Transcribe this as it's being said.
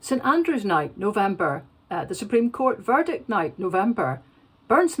St Andrew's Night, November. The Supreme Court Verdict Night, November.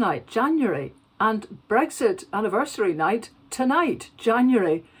 Burns Night, January. And Brexit Anniversary Night, tonight,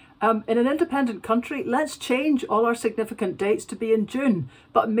 January. In an independent country, let's change all our significant dates to be in June.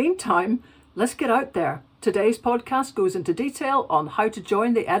 But meantime, let's get out there. Today's podcast goes into detail on how to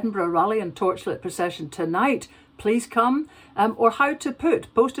join the Edinburgh Rally and Torchlit Procession tonight. Please come. Or how to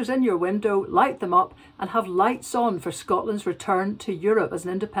put posters in your window, light them up, and have lights on for Scotland's return to Europe as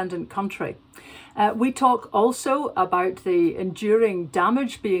an independent country. We talk also about the enduring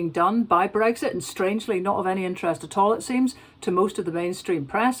damage being done by Brexit, and strangely not of any interest at all, it seems, to most of the mainstream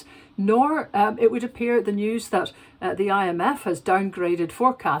press, nor it would appear the news that the IMF has downgraded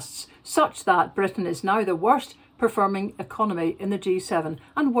forecasts such that Britain is now the worst performing economy in the G7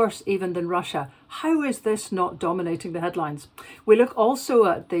 and worse even than Russia. How is this not dominating the headlines? We look also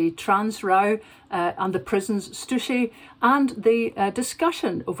at the trans row and the prisons stooshy and the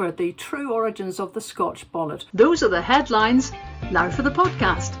discussion over the true origins of the Scotch bonnet. Those are the headlines. Now for the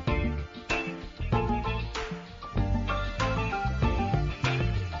podcast.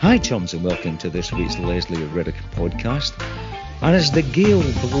 Hi chums, and welcome to this week's Leslie Riddick podcast. And as the gale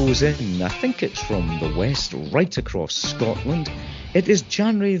blows in, I think it's from the west right across Scotland, it is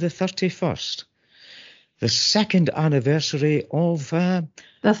January the 31st, the second anniversary of...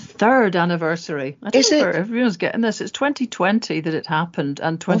 the third anniversary. I don't know if everyone's getting this. It's 2020 that it happened,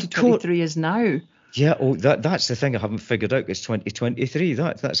 and 2023 is now. Yeah, that's the thing I haven't figured out. It's 2023.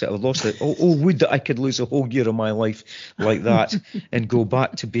 That's it. I've lost it. Would that I could lose a whole year of my life like that and go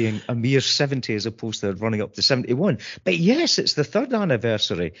back to being a mere 70 as opposed to running up to 71. But yes, it's the third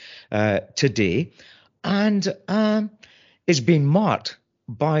anniversary today, and it's been marked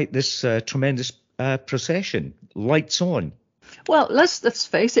by this tremendous procession, lights on. Well, let's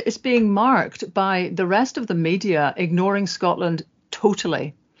face it. It's being marked by the rest of the media ignoring Scotland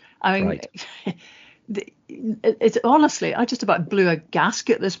totally. I mean. Right. It's honestly, I just about blew a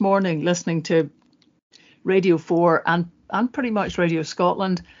gasket this morning listening to Radio 4 and pretty much Radio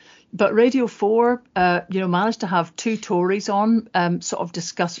Scotland. But Radio 4, managed to have two Tories on, sort of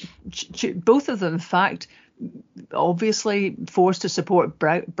discuss, both of them, in fact, obviously forced to support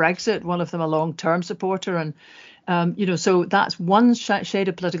Brexit, one of them a long-term supporter. And, so that's one shade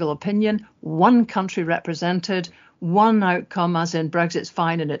of political opinion, one country represented, one outcome, as in Brexit's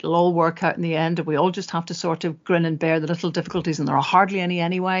fine and it'll all work out in the end, and we all just have to sort of grin and bear the little difficulties, and there are hardly any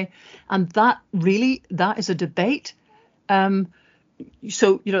anyway. And that is a debate. Then in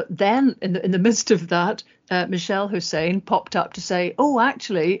the midst of that, Michelle Hussein popped up to say,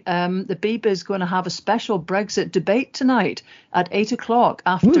 the BIB is going to have a special Brexit debate tonight at 8 o'clock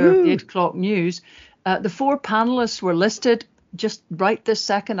after the 8 o'clock news. The four panelists were listed. Just right this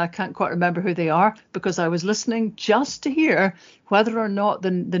second, I can't quite remember who they are because I was listening just to hear whether or not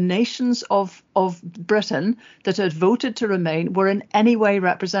the nations of Britain that had voted to remain were in any way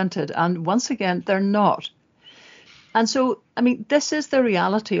represented. And once again, they're not. And so, I mean, this is the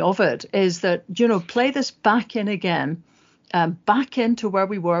reality of it, is that, play this back in again, back into where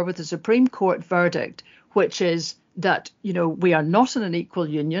we were with the Supreme Court verdict, which is that, we are not in an equal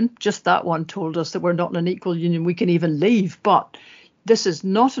union. Just that one told us that we're not in an equal union. We can even leave. But this is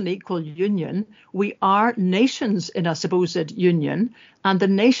not an equal union. We are nations in a supposed union. And the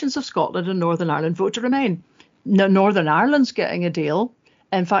nations of Scotland and Northern Ireland vote to remain. Now, Northern Ireland's getting a deal.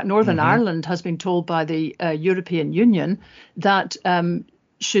 In fact, Northern Ireland has been told by the European Union that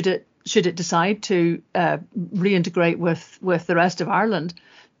should it decide to reintegrate with the rest of Ireland,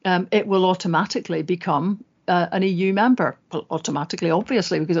 it will automatically become an EU member. Well, automatically,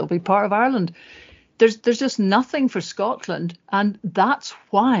 obviously, because it'll be part of Ireland. There's just nothing for Scotland, and that's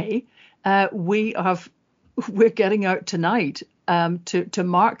why we're getting out tonight to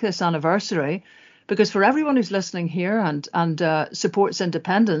mark this anniversary. Because for everyone who's listening here and supports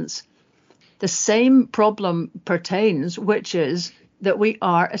independence, the same problem pertains, which is that we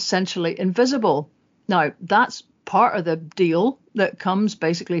are essentially invisible. Now, that's part of the deal that comes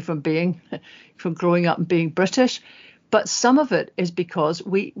basically from growing up and being British. But some of it is because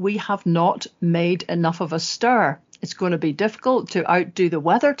we have not made enough of a stir. It's going to be difficult to outdo the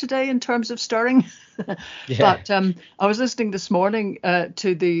weather today in terms of stirring. Yeah. But I was listening this morning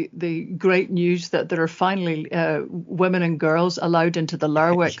to the great news that there are finally women and girls allowed into the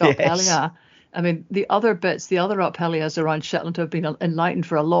Lerwick Uphellia. I mean, the other Uphelias around Shetland have been enlightened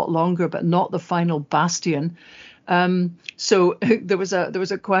for a lot longer, but not the final bastion. So there was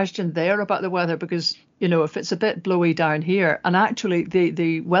a question there about the weather, because if it's a bit blowy down here, and actually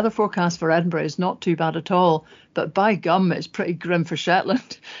the weather forecast for Edinburgh is not too bad at all, but by gum, it's pretty grim for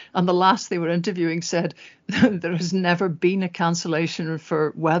Shetland. And the last they were interviewing said there has never been a cancellation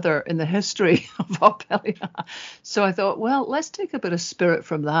for weather in the history of Apelia. So I thought, well, let's take a bit of spirit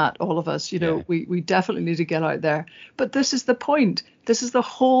from that, all of us. We definitely need to get out there. But this is the point. This is the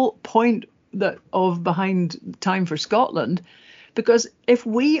whole point behind Time for Scotland. Because if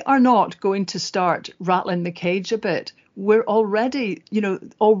we are not going to start rattling the cage a bit, we're already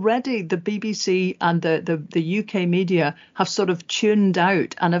the BBC and the UK media have sort of tuned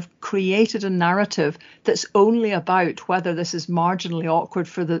out and have created a narrative that's only about whether this is marginally awkward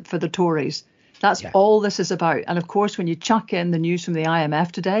for the Tories. That's all this is about. And of course, when you chuck in the news from the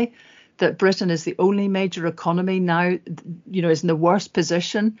IMF today, that Britain is the only major economy now, is in the worst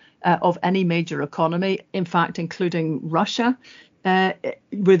position of any major economy, in fact, including Russia.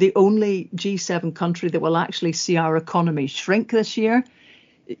 We're the only G7 country that will actually see our economy shrink this year.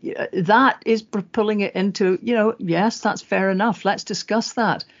 That is pulling it into, yes, that's fair enough. Let's discuss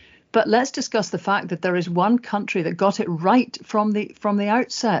that. But let's discuss the fact that there is one country that got it right from the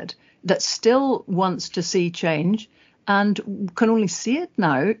outset, that still wants to see change and can only see it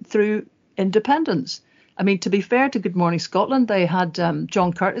now through independence. I mean, to be fair to Good Morning Scotland, they had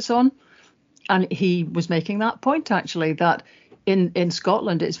John Curtis on, and he was making that point, actually, that in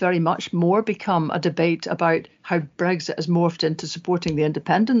Scotland, it's very much more become a debate about how Brexit has morphed into supporting the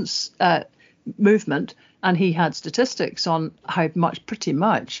independence movement. And he had statistics on how pretty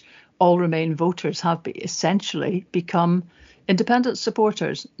much all Remain voters have essentially become independence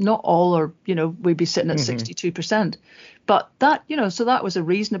supporters. Not all are, we'd be sitting at 62%. But that, so that was a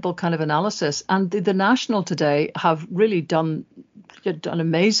reasonable kind of analysis. And the National today have really done an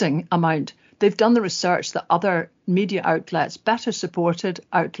amazing amount. They've done the research that other media outlets, better supported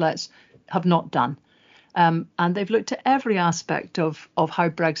outlets, have not done. And they've looked at every aspect of how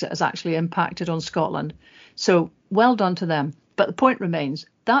Brexit has actually impacted on Scotland. So well done to them. But the point remains,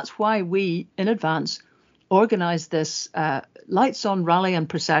 that's why we, in advance, organised this lights on rally and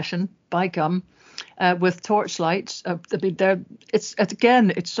procession by gum with torchlights.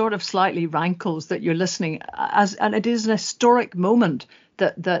 It sort of slightly rankles that you're listening, and it is an historic moment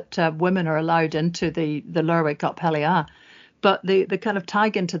that women are allowed into the Lerwick Apelia. But the kind of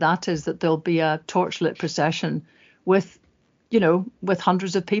tag into that is that there'll be a torchlit procession with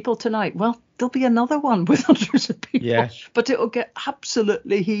hundreds of people tonight. Well, there'll be another one with hundreds of people, but it will get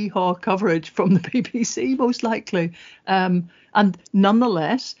absolutely hee-haw coverage from the BBC, most likely. And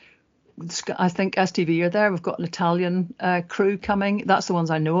nonetheless, I think STV are there. We've got an Italian crew coming. That's the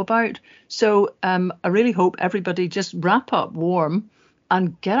ones I know about. So I really hope everybody just wrap up warm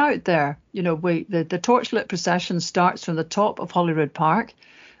and get out there. The torchlit procession starts from the top of Holyrood Park,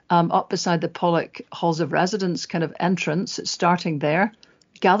 up beside the Pollock Halls of Residence kind of entrance. It's starting there,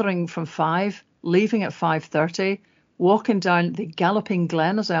 gathering from 5, leaving at 5:30, walking down the Galloping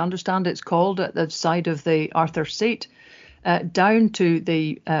Glen, as I understand it's called, at the side of the Arthur Seat, down to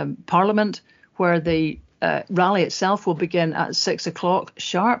the Parliament, where the rally itself will begin at 6 o'clock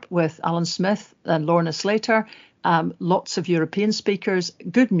sharp with Alan Smith and Lorna Slater. Lots of European speakers,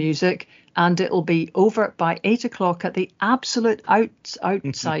 good music, and it'll be over by 8 o'clock at the absolute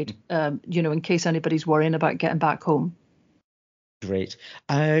outside, in case anybody's worrying about getting back home. Great.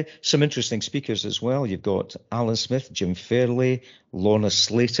 Some interesting speakers as well. You've got Alan Smith, Jim Fairley, Lorna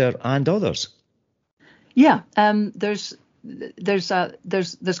Slater, and others. Yeah, there's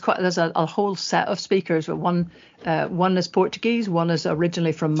a whole set of speakers. One is Portuguese, one is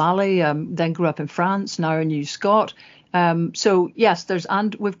originally from Mali, then grew up in France, now a New Scot. So yes,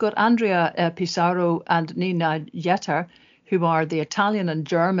 we've got Andrea Pissarro and Nina Jeter, who are the Italian and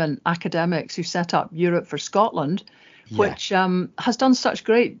German academics who set up Europe for Scotland, which has done such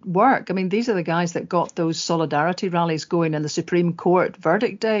great work. I mean, these are the guys that got those solidarity rallies going in the Supreme Court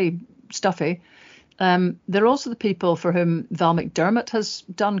verdict day stuffy. They're also the people for whom Val McDermott has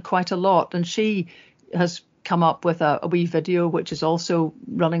done quite a lot, and she has come up with a wee video which is also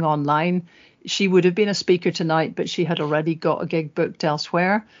running online. She would have been a speaker tonight, but she had already got a gig booked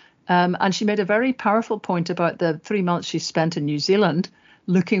elsewhere. And she made a very powerful point about the 3 months she spent in New Zealand,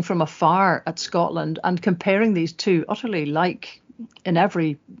 looking from afar at Scotland and comparing these two utterly like in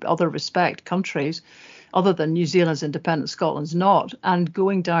every other respect countries, other than New Zealand's independent, Scotland's not, and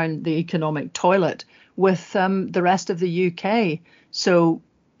going down the economic toilet with the rest of the UK. So,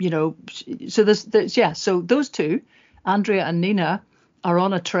 so those two, Andrea and Nina, are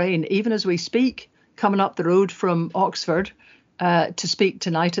on a train, even as we speak, coming up the road from Oxford, to speak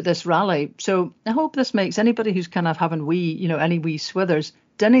tonight at this rally. So I hope this makes anybody who's kind of having any wee swithers,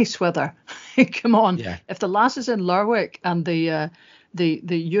 dinny swither. Come on. Yeah. If the lasses in Lerwick and the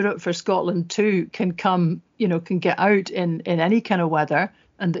Europe for Scotland too can come, can get out in any kind of weather,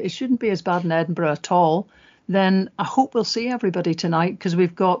 and it shouldn't be as bad in Edinburgh at all, then I hope we'll see everybody tonight, because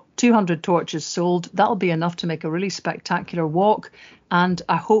we've got 200 torches sold. That'll be enough to make a really spectacular walk. And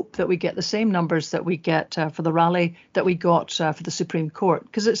I hope that we get the same numbers that we get for the rally that we got for the Supreme Court,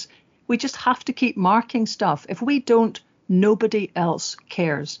 because we just have to keep marking stuff. If we don't, nobody else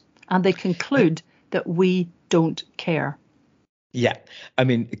cares. And they conclude that we don't care. Yeah, I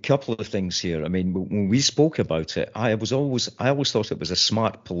mean, a couple of things here. I mean, when we spoke about it, I always thought it was a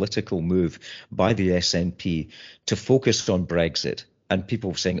smart political move by the SNP to focus on Brexit. And people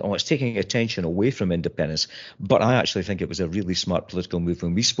were saying, oh, it's taking attention away from independence. But I actually think it was a really smart political move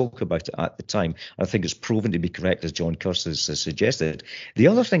when we spoke about it at the time. I think it's proven to be correct, as John Kirst has suggested. The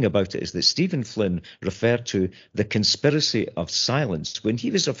other thing about it is that Stephen Flynn referred to the conspiracy of silence when he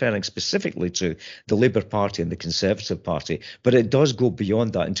was referring specifically to the Labour Party and the Conservative Party. But it does go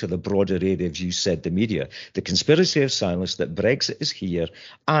beyond that into the broader area, as you said, the media. The conspiracy of silence that Brexit is here,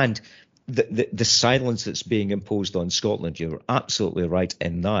 and the silence that's being imposed on Scotland. You're absolutely right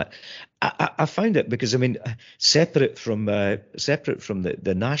in that. I found it because, I mean, separate from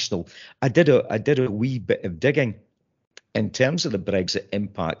the national, I did a wee bit of digging in terms of the Brexit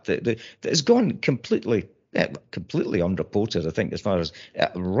impact that has gone completely unreported, I think, as far as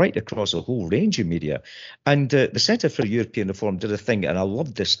right across a whole range of media. And the Centre for European Reform did a thing, and I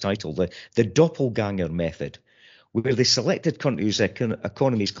loved this title, the Doppelganger Method, where they selected countries'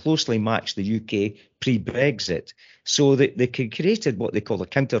 economies closely matched the UK pre-Brexit. So they created what they call a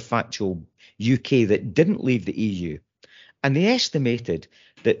counterfactual UK that didn't leave the EU. And they estimated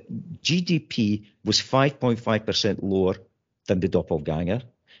that GDP was 5.5% lower than the Doppelganger,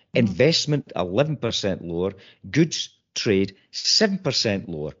 investment 11% lower, goods trade 7%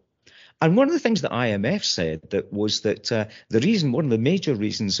 lower. And one of the things that IMF said was that one of the major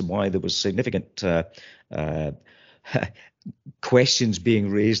reasons why there was significant questions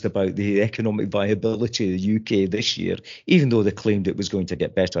being raised about the economic viability of the UK this year, even though they claimed it was going to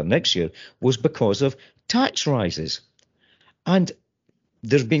get better next year, was because of tax rises. And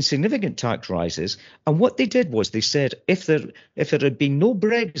there's been significant tax rises. And what they did was they said if there had been no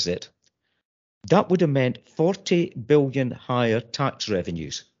Brexit, that would have meant 40 billion higher tax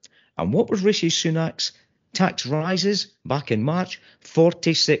revenues. And what was Rishi Sunak's tax rises back in March?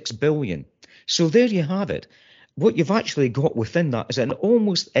 46 billion. So there you have it. What you've actually got within that is an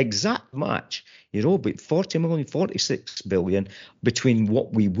almost exact match, but 40 million, 46 billion between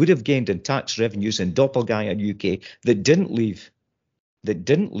what we would have gained in tax revenues in Doppelganger UK that didn't leave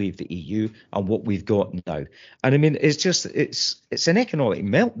the EU and what we've got now. And I mean, it's an economic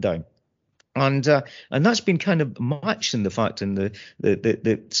meltdown. And that's been kind of matched in the fact in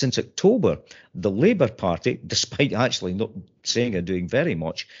the since October, the Labour Party, despite actually not saying or doing very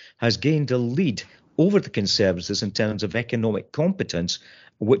much, has gained a lead over the Conservatives in terms of economic competence,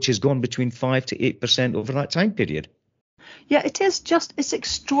 which has gone between 5 to 8% over that time period. Yeah, it's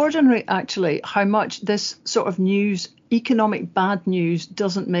extraordinary, actually, how much this sort of news, economic bad news,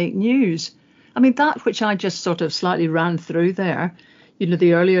 doesn't make news. I mean, that which I just sort of slightly ran through there,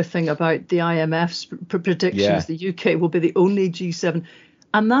 the earlier thing about the IMF's predictions, the UK will be the only G7.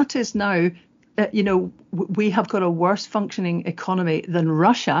 And that is now, we have got a worse functioning economy than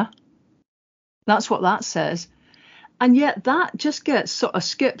Russia. That's what that says. And yet that just gets sort of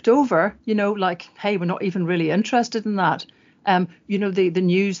skipped over, like, hey, we're not even really interested in that. The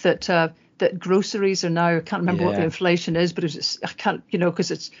news that groceries are now, I can't remember what the inflation is, but I can't,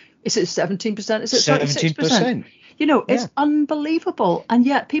 because is it 17%? Is it 36%? It's unbelievable. And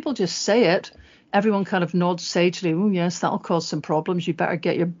yet people just say it. Everyone kind of nods sagely. Oh, yes, that'll cause some problems. You better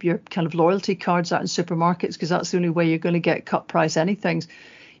get your kind of loyalty cards out in supermarkets, because that's the only way you're going to get cut price anything.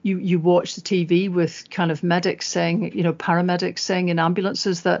 You watch the TV with kind of medics saying, paramedics saying in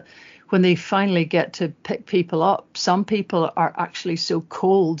ambulances that when they finally get to pick people up, some people are actually so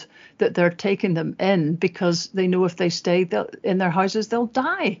cold that they're taking them in because they know if they stay in their houses, they'll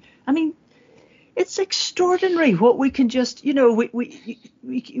die. I mean, it's extraordinary what we can just,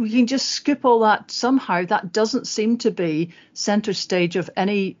 we can just skip all that somehow. That doesn't seem to be center stage of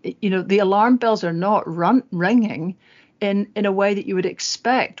any, the alarm bells are not ringing in a way that you would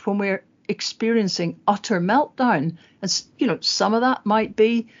expect when we're experiencing utter meltdown. And, some of that might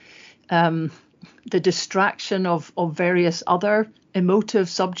be the distraction of various other emotive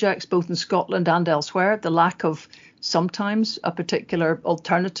subjects, both in Scotland and elsewhere, the lack of sometimes a particular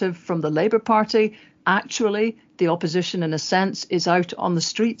alternative from the Labour Party. Actually, the opposition, in a sense, is out on the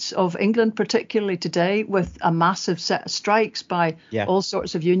streets of England, particularly today, with a massive set of strikes by all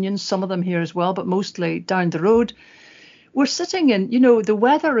sorts of unions, some of them here as well, but mostly down the road. We're sitting in, the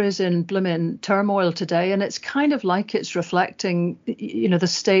weather is in blooming turmoil today, and it's kind of like it's reflecting, the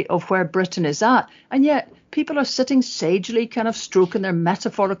state of where Britain is at. And yet people are sitting sagely, kind of stroking their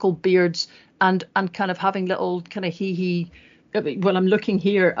metaphorical beards and kind of having little kind of hee-hee. Well, I'm looking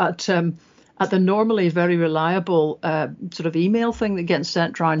here at the normally very reliable sort of email thing that gets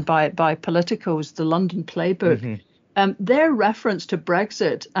sent around by Politicos, the London Playbook. Their reference to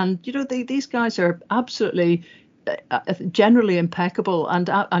Brexit, and these guys are absolutely generally impeccable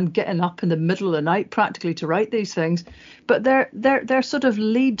and getting up in the middle of the night practically to write these things. But their sort of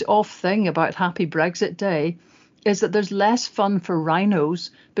lead off thing about Happy Brexit Day is that there's less fun for rhinos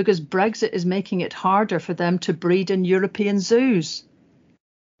because Brexit is making it harder for them to breed in European zoos.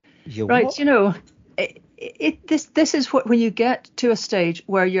 Right, this is what, when you get to a stage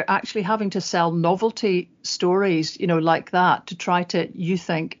where you're actually having to sell novelty stories, like that to try to, you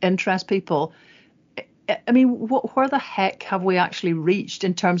think, interest people. I mean, where the heck have we actually reached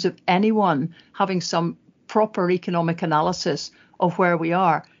in terms of anyone having some proper economic analysis of where we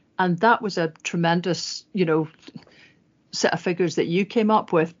are? And that was a tremendous, set of figures that you came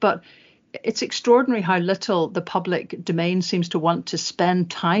up with. But it's extraordinary how little the public domain seems to want to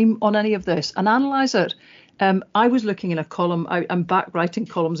spend time on any of this and analyse it. I was looking in a column. I'm back writing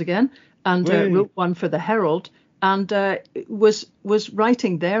columns again, and wrote one for the Herald, and was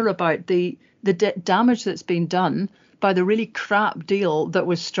writing there about the damage that's been done by the really crap deal that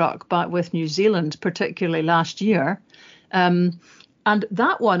was struck with New Zealand, particularly last year. And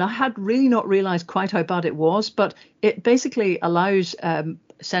that one, I had really not realised quite how bad it was, but it basically allows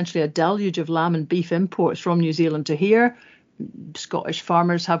essentially a deluge of lamb and beef imports from New Zealand to here. Scottish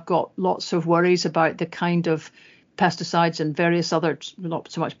farmers have got lots of worries about the kind of pesticides and various other,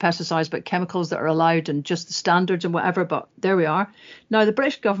 not so much pesticides, but chemicals that are allowed and just the standards and whatever. But there we are. Now, the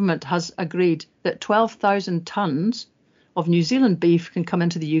British government has agreed that 12,000 tonnes of New Zealand beef can come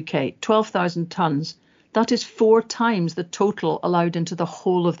into the UK. 12,000 tonnes. That is 4 times the total allowed into the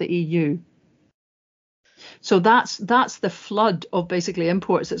whole of the EU. So that's the flood of basically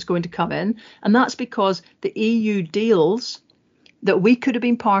imports that's going to come in. And that's because the EU deals that we could have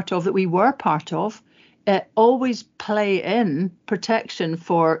been part of, that we were part of, always play in protection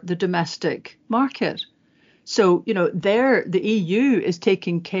for the domestic market. So, the EU is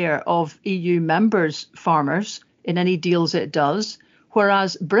taking care of EU members' farmers in any deals it does,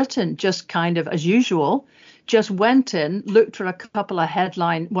 whereas Britain just kind of, as usual, just went in, looked for a couple of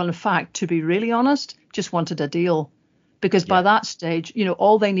headline. Well, in fact, to be really honest, just wanted a deal. Because by that stage,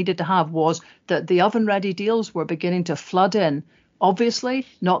 all they needed to have was that the oven-ready deals were beginning to flood in. Obviously,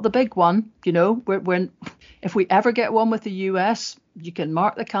 not the big one. If we ever get one with the US, you can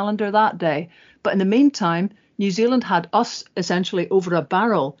mark the calendar that day. But in the meantime, New Zealand had us essentially over a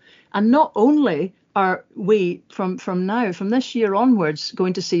barrel. And not only are we from this year onwards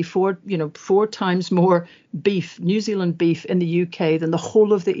going to see 4 times more beef, New Zealand beef in the UK than the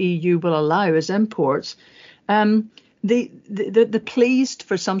whole of the EU will allow as imports. The pleased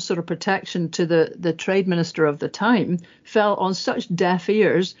for some sort of protection to the trade minister of the time fell on such deaf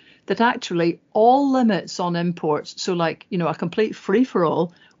ears that actually all limits on imports, so a complete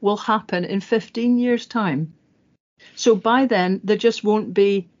free-for-all, will happen in 15 years' time. So by then, there just won't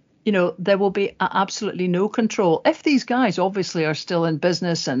be, there will be absolutely no control. If these guys obviously are still in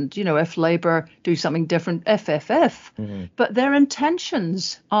business and, if Labour do something different, but their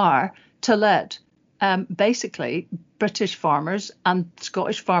intentions are to let basically British farmers and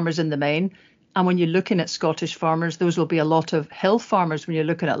Scottish farmers in the main, and when you're looking at Scottish farmers, those will be a lot of hill farmers when you're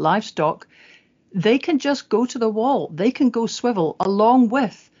looking at livestock, they can just go to the wall. They can go swivel along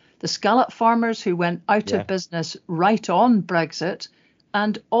with the scallop farmers who went out of business right on Brexit,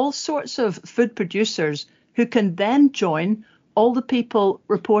 and all sorts of food producers who can then join all the people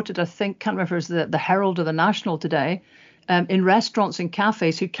reported, I think, can't remember if it was the Herald or the National today, in restaurants and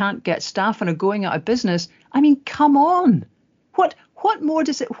cafes who can't get staff and are going out of business. I mean, come on. What more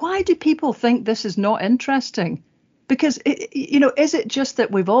does it? Why do people think this is not interesting? Because, is it just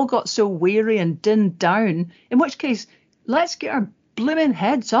that we've all got so weary and dinned down? In which case, let's get our blooming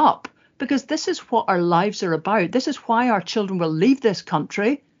heads up, because this is what our lives are about. This is why our children will leave this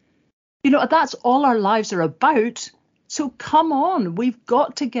country. That's all our lives are about. So come on, we've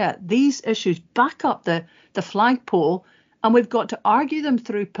got to get these issues back up the flagpole, and we've got to argue them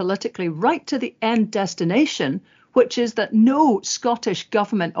through politically right to the end destination, which is that no Scottish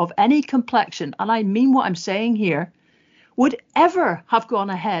government of any complexion, and I mean what I'm saying here, would ever have gone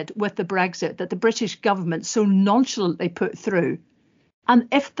ahead with the Brexit that the British government so nonchalantly put through. And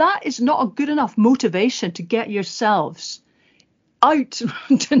if that is not a good enough motivation to get yourselves out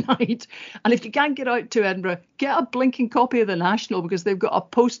tonight, and if you can't get out to Edinburgh, get a blinking copy of the National, because they've got a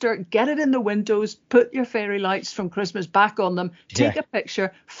poster, get it in the windows, put your fairy lights from Christmas back on them, take a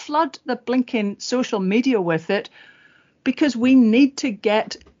picture, flood the blinking social media with it, because we need to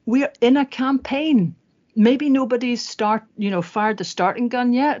we're in a campaign. Maybe nobody's fired the starting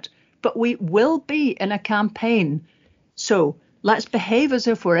gun yet, but we will be in a campaign. So let's behave as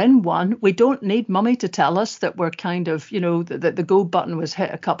if we're in one. We don't need mummy to tell us that we're kind of, that the go button was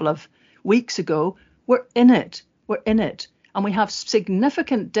hit a couple of weeks ago. We're in it. We're in it. And we have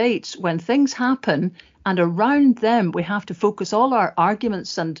significant dates when things happen, and around them we have to focus all our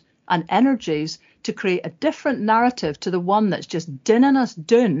arguments and energies to create a different narrative to the one that's just dinning us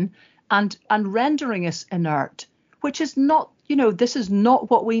down and rendering us inert, which is not, this is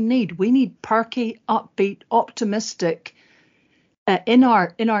not what we need. We need perky, upbeat, optimistic. In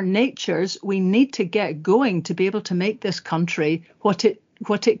our natures, we need to get going to be able to make this country what it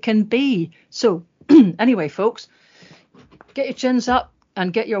can be. So anyway, folks, get your chins up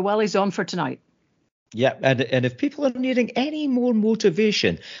and get your wellies on for tonight. Yeah, and if people are needing any more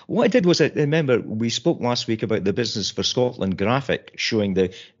motivation, what I did was, I remember we spoke last week about the Business for Scotland graphic showing the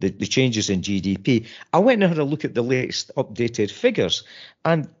changes in GDP. I went and had a look at the latest updated figures,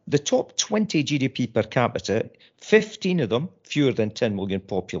 and the top 20 GDP per capita, 15 of them fewer than 10 million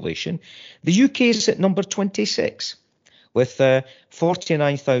population. The UK is at number 26 with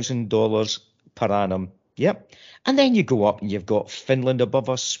 $49,000 per annum. Yep. And then you go up and you've got Finland above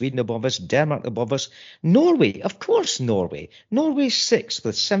us, Sweden above us, Denmark above us, Norway, of course, Norway. Norway's sixth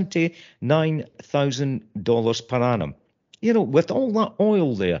with $79,000 per annum. With all that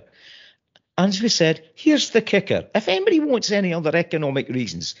oil there. And as we said, here's the kicker. If anybody wants any other economic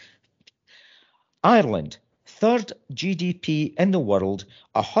reasons, Ireland, third GDP in the world,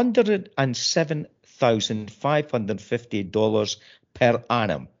 $107,550 per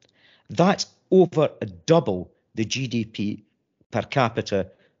annum. That's over double the GDP per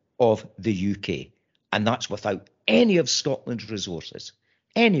capita of the UK. And that's without any of Scotland's resources,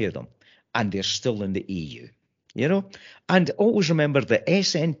 any of them. And they're still in the EU, And always remember the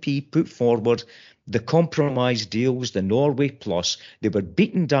SNP put forward the compromise deals, the Norway Plus. They were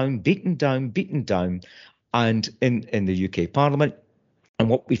beaten down. And in the UK Parliament. And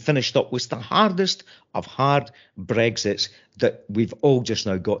what we finished up was the hardest of hard Brexits that we've all just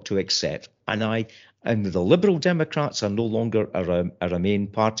now got to accept. And the Liberal Democrats are no longer a Remain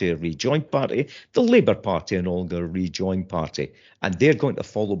party, a rejoined party. The Labour Party are no longer a rejoined party. And they're going to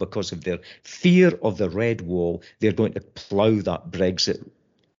follow because of their fear of the red wall. They're going to plough that Brexit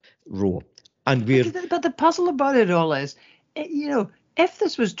row. But the puzzle about it all is, if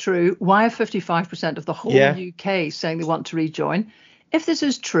this was true, why are 55% of the whole UK saying they want to rejoin? If this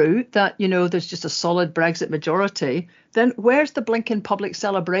is true, that, there's just a solid Brexit majority, then where's the blinking public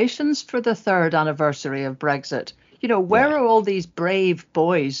celebrations for the third anniversary of Brexit? Where are all these brave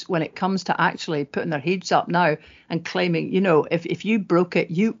boys when it comes to actually putting their heads up now and claiming, if you broke it,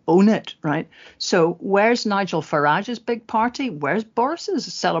 you own it, right? So where's Nigel Farage's big party? Where's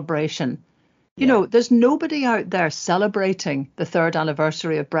Boris's celebration? There's nobody out there celebrating the third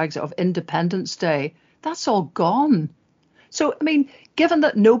anniversary of Brexit, of Independence Day. That's all gone. So, given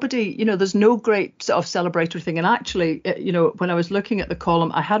that nobody, there's no great sort of celebratory thing. And actually, when I was looking at the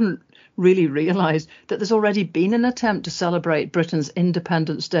column, I hadn't really realised that there's already been an attempt to celebrate Britain's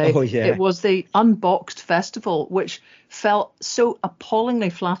Independence Day. Oh, yeah. It was the Unboxed Festival, which fell so appallingly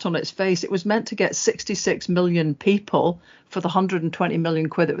flat on its face. It was meant to get 66 million people for the 120 million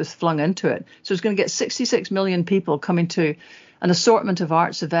quid that was flung into it. So it's going to get 66 million people coming to an assortment of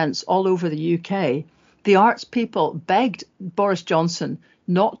arts events all over the UK. The arts people begged Boris Johnson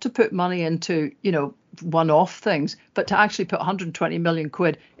not to put money into, one-off things, but to actually put 120 million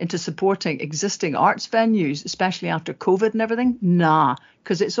quid into supporting existing arts venues, especially after COVID and everything. Nah,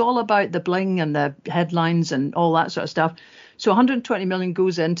 because it's all about the bling and the headlines and all that sort of stuff. So 120 million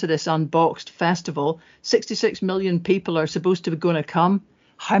goes into this Unboxed Festival. 66 million people are supposed to be going to come.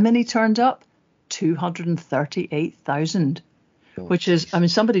 How many turned up? 238,000. Which is,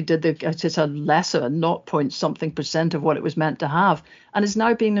 somebody did it's a lesser 0.something% of what it was meant to have, and is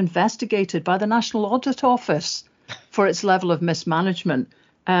now being investigated by the National Audit Office for its level of mismanagement.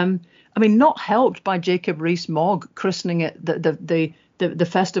 Not helped by Jacob Rees-Mogg christening it the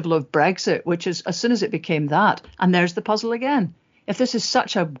Festival of Brexit, which is, as soon as it became that, and there's the puzzle again. If this is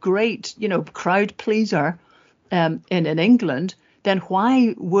such a great, crowd pleaser in England, then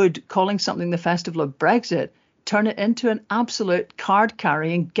why would calling something the Festival of Brexit turn it into an absolute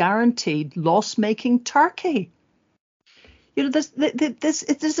card-carrying, guaranteed loss-making Turkey. You know,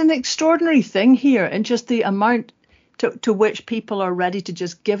 there's an extraordinary thing here, and just the amount to which people are ready to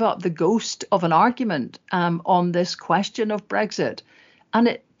just give up the ghost of an argument on this question of Brexit.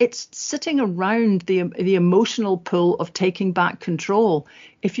 And it's sitting around the emotional pull of taking back control.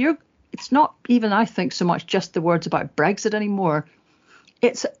 It's not even, I think, so much just the words about Brexit anymore.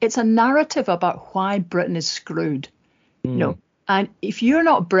 It's a narrative about why Britain is screwed. You know, and if you're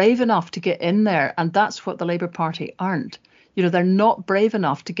not brave enough to get in there, and that's what the Labour Party aren't, you know, they're not brave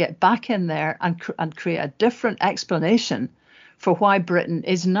enough to get back in there and create a different explanation for why Britain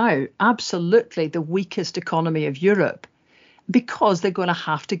is now absolutely the weakest economy of Europe, because they're going to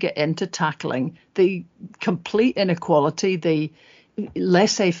have to get into tackling the complete inequality, the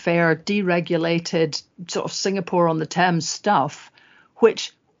laissez-faire, deregulated sort of Singapore on the Thames stuff,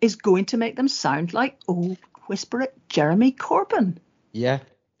 which is going to make them sound like, oh, whisper it, Jeremy Corbyn. Yeah.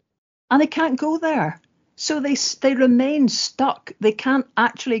 And they can't go there. So they remain stuck. They can't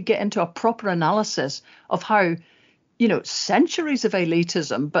actually get into a proper analysis of how, you know, centuries of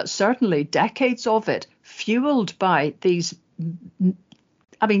elitism, but certainly decades of it, fueled by these,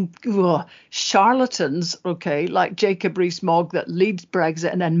 I mean, charlatans, okay, like Jacob Rees-Mogg, that leads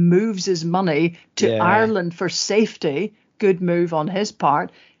Brexit and then moves his money to Ireland for safety. Good move on his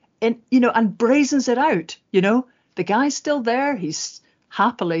part. And, you know, and brazens it out. You know, the guy's still there. He's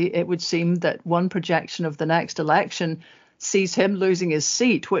happily, it would seem that one projection of the next election sees him losing his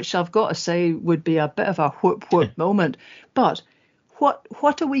seat, which I've got to say would be a bit of a whoop moment. But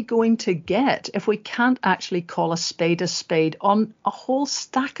what are we going to get if we can't actually call a spade on a whole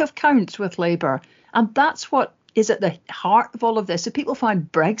stack of counts with Labour? And that's what is at the heart of all of this. If people find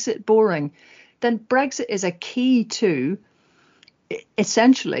Brexit boring, then Brexit is a key to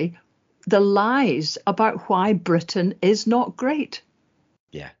essentially the lies about why Britain is not great.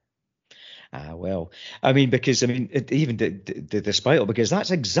 Yeah. Well, I mean, because, I mean, even despite it, because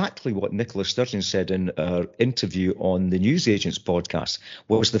that's exactly what Nicola Sturgeon said in our interview on the Newsagents podcast,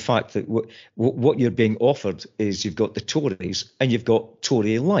 was the fact that what you're being offered is you've got the Tories and you've got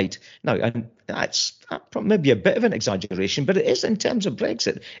Tory light. Now, and that's maybe a bit of an exaggeration, but it is in terms of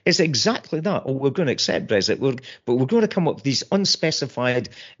Brexit. It's exactly that. Oh, we're going to accept Brexit, but we're going to come up with these unspecified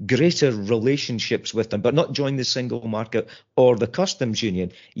greater relationships with them, but not join the single market or the customs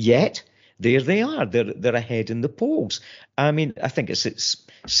union. Yet, there they are. They're ahead in the polls. I mean, I think it's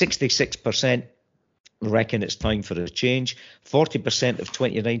 66% reckon it's time for a change. 40% of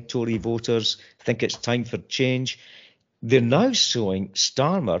 29 Tory voters think it's time for change. They're now showing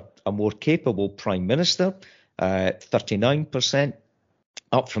Starmer a more capable Prime Minister, 39%,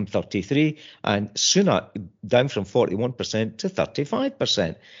 up from 33%, and Sunak down from 41% to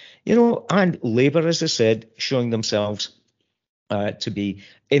 35%. You know, and Labour, as I said, showing themselves to be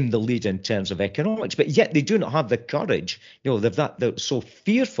in the lead in terms of economics, but yet they do not have the courage. You know, they're so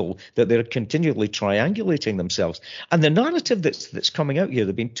fearful that they're continually triangulating themselves. And the narrative that's coming out here, there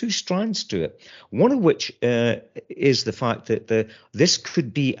have been two strands to it. One of which is the fact that this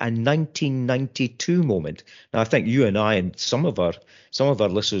could be a 1992 moment. Now, I think you and I and some of our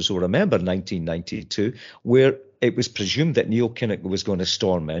listeners will remember 1992, where it was presumed that Neil Kinnock was going to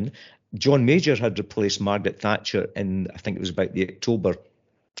storm in. John Major had replaced Margaret Thatcher in, I think it was about the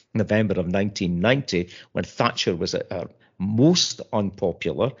November of 1990, when Thatcher was at her most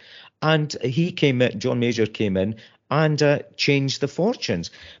unpopular. And John Major came in and changed the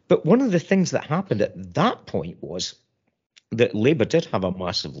fortunes. But one of the things that happened at that point was that Labour did have a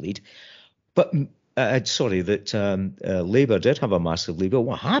massive lead, but Labour did have a massive lead. But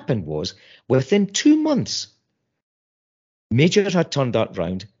what happened was, within 2 months, Major had turned that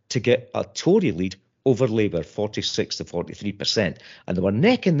round to get a Tory lead over Labour, 46 to 43%. And they were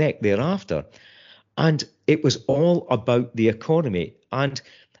neck and neck thereafter. And it was all about the economy. And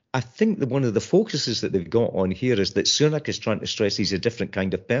I think that one of the focuses that they've got on here is that Sunak is trying to stress he's a different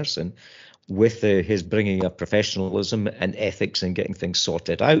kind of person, with his bringing up professionalism and ethics and getting things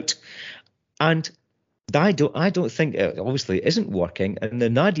sorted out. And I don't think, obviously, it isn't working. And the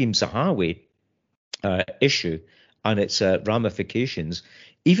Nadhim Zahawi issue and its ramifications,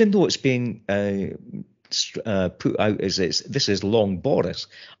 even though it's being put out as this is long Boris,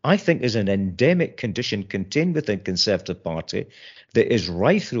 I think is an endemic condition contained within Conservative Party that is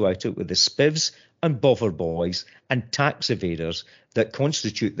right throughout it, with the spivs and bother boys and tax evaders that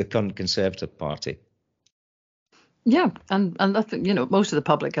constitute the current Conservative Party. Yeah, and I think, you know, most of the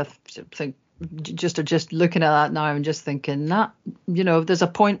public, I think, just looking at that now and just thinking that, you know, there's a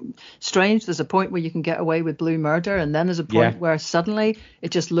point where you can get away with blue murder, and then there's a point where suddenly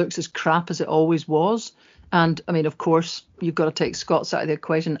it just looks as crap as it always was. And I mean, of course, you've got to take Scots out of the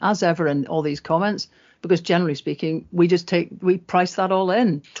equation, as ever in all these comments, because generally speaking, we price that all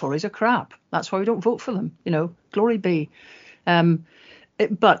in. Tories are crap. That's why we don't vote for them. Glory be.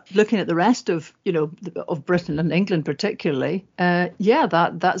 But looking at the rest of, of Britain and England particularly,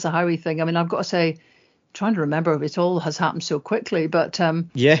 that's a Howie thing. I mean, I've got to say, trying to remember, it all has happened so quickly, but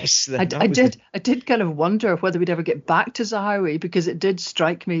yes, I did kind of wonder whether we'd ever get back to Zahawi, because it did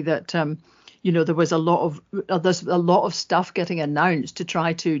strike me that there was a lot of stuff getting announced to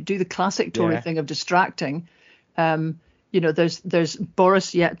try to do the classic Tory thing of distracting. There's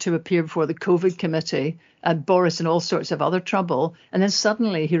Boris yet to appear before the COVID committee, and Boris in all sorts of other trouble, and then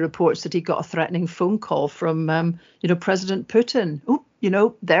suddenly he reports that he got a threatening phone call from President Putin. Oh,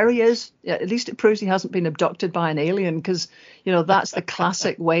 there he is. Yeah, at least it proves he hasn't been abducted by an alien, because that's the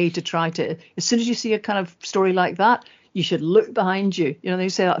classic way to try to. As soon as you see a kind of story like that, you should look behind you. They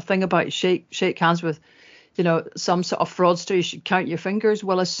say that thing about shake hands with, some sort of fraudster. You should count your fingers.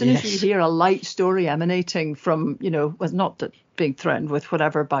 Well, as soon as you hear a light story emanating from, not that being threatened with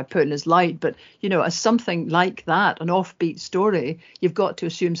whatever by Putin is light, but as something like that, an offbeat story, you've got to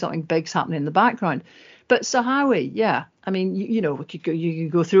assume something big's happening in the background. But Zahawi, I mean, you can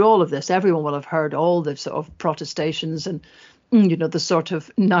go through all of this. Everyone will have heard all the sort of protestations and, the sort of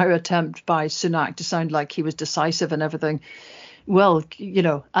now attempt by Sunak to sound like he was decisive and everything. Well,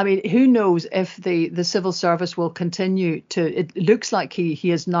 I mean, who knows if the civil service will continue to. It looks like he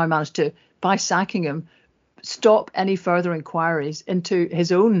has now managed to, by sacking him, stop any further inquiries into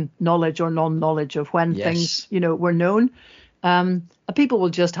his own knowledge or non-knowledge of when things, were known. People will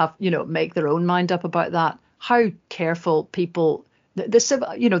just have, make their own mind up about that. How careful people, the civil,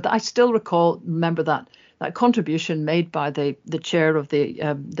 I still remember that contribution made by the chair of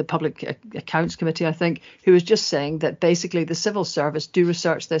the Public Accounts Committee, I think, who was just saying that basically the civil service do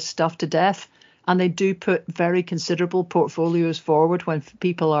research this stuff to death, and they do put very considerable portfolios forward when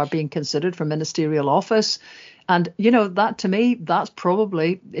people are being considered for ministerial office. And, that to me,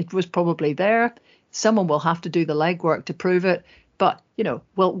 it was probably there. Someone will have to do the legwork to prove it. But,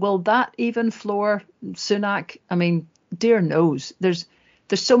 will that even floor Sunak? I mean, dear knows. There's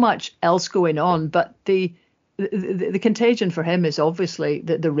so much else going on, but the contagion for him is obviously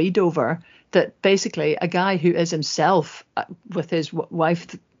the read over that basically a guy who is himself, with his wife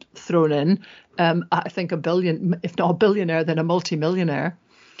thrown in, I think if not a billionaire, then a multimillionaire,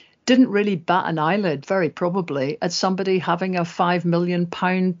 didn't really bat an eyelid, very probably, at somebody having a £5 million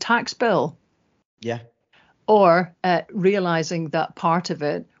tax bill. Yeah. Or realizing that part of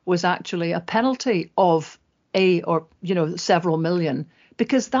it was actually a penalty of several million.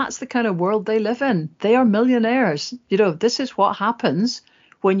 Because that's the kind of world they live in. They are millionaires. This is what happens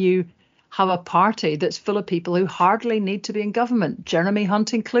when you have a party that's full of people who hardly need to be in government, Jeremy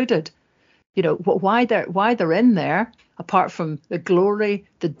Hunt included. Why they're in there, apart from the glory,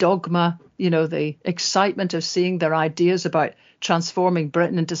 the dogma, the excitement of seeing their ideas about transforming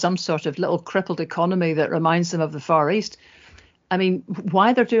Britain into some sort of little crippled economy that reminds them of the Far East. I mean,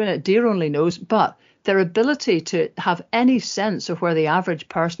 why they're doing it, dear only knows, but their ability to have any sense of where the average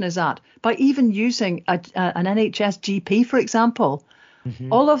person is at by even using an NHS GP, for example,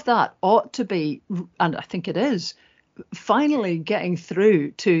 all of that ought to be, and I think it is, finally getting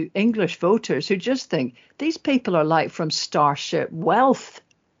through to English voters who just think these people are like from Starship Wealth.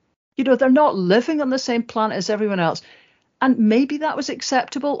 They're not living on the same planet as everyone else. And maybe that was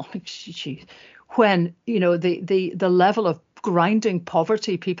acceptable when, the level of grinding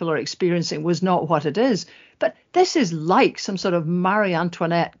poverty people are experiencing was not what it is. But this is like some sort of Marie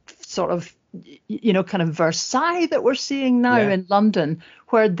Antoinette sort of, kind of Versailles that we're seeing now in London,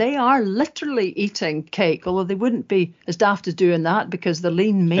 where they are literally eating cake, although they wouldn't be as daft as doing that because the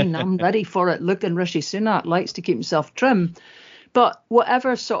lean, mean, I'm ready for it, looking Rishi Sunak likes to keep himself trim. But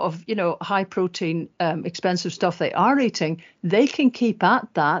whatever sort of, high protein, expensive stuff they are eating, they can keep at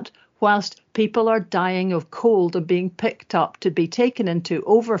that whilst people are dying of cold and being picked up to be taken into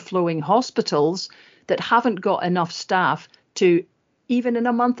overflowing hospitals that haven't got enough staff to, even in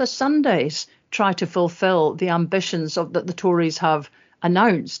a month of Sundays, try to fulfil the ambitions that the Tories have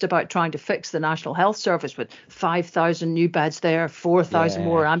announced about trying to fix the National Health Service with 5,000 new beds there, 4,000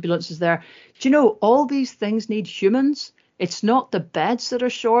 more ambulances there. Do all these things need humans? It's not the beds that are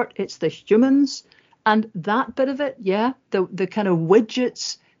short, it's the humans. And that bit of it, the kind of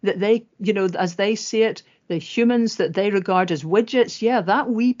widgets that they, as they see it, the humans that they regard as widgets, that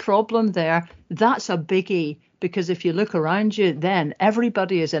wee problem there, that's a biggie. Because if you look around you, then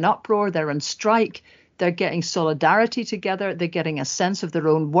everybody is in uproar, they're on strike, they're getting solidarity together, they're getting a sense of their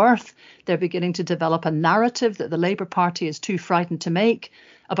own worth, they're beginning to develop a narrative that the Labour Party is too frightened to make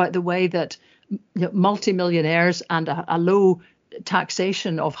about the way that multimillionaires and a low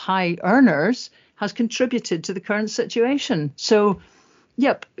taxation of high earners has contributed to the current situation. So,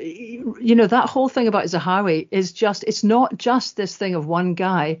 yep, that whole thing about Zahawi is it's not just this thing of one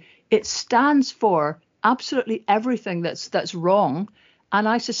guy. It stands for absolutely everything that's wrong. And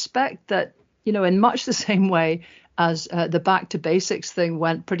I suspect that, in much the same way as the back to basics thing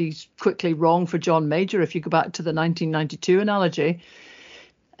went pretty quickly wrong for John Major, if you go back to the 1992 analogy,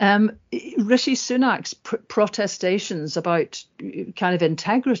 Rishi Sunak's protestations about kind of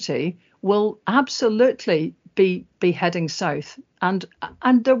integrity will absolutely be heading south. And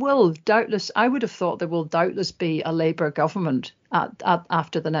there will doubtless, I would have thought there will doubtless be a Labour government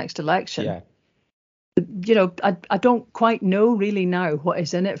after the next election. Yeah. I don't quite know really now what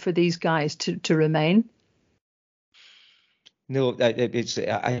is in it for these guys to remain. No,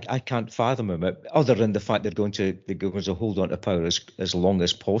 I can't fathom it, other than the fact they're going to hold on to power as long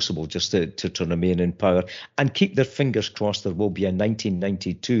as possible, just to remain in power and keep their fingers crossed there will be a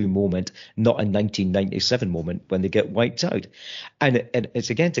 1992 moment, not a 1997 moment when they get wiped out. And it's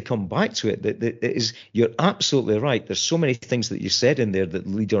again to come back to it that you're absolutely right. There's so many things that you said in there that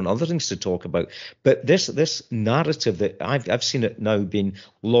lead on other things to talk about. But this narrative that I've seen it now being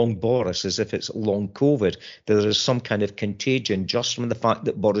long Boris, as if it's long COVID, that there is some kind of contagion just from the fact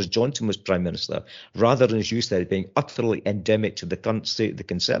that Boris Johnson was Prime Minister, rather than, as you said, being utterly endemic to the current state of the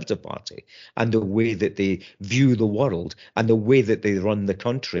Conservative Party and the way that they view the world and the way that they run the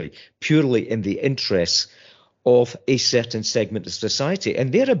country, purely in the interests of a certain segment of society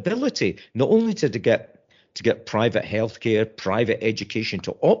and their ability not only to get private healthcare, private education,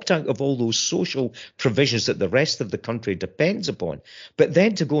 to opt out of all those social provisions that the rest of the country depends upon, but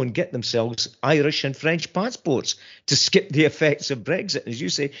then to go and get themselves Irish and French passports to skip the effects of Brexit, as you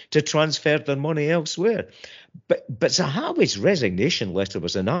say, to transfer their money elsewhere. But Zahawi's resignation letter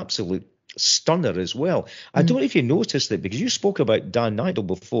was an absolute stunner as well. I don't know if you noticed it, because you spoke about Dan Nidal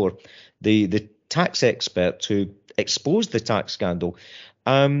before, the tax expert who exposed the tax scandal.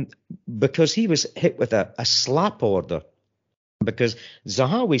 Because he was hit with a slap order, because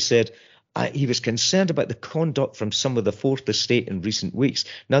Zahawi said he was concerned about the conduct from some of the Fourth Estate in recent weeks.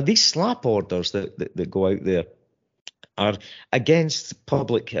 Now, these slap orders that go out there are against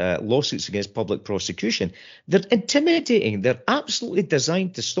public lawsuits against public prosecution. They're intimidating. They're absolutely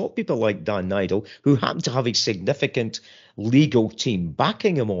designed to stop people like Dan Nidal, who happen to have a significant legal team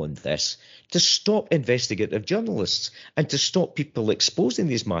backing him on this, to stop investigative journalists and to stop people exposing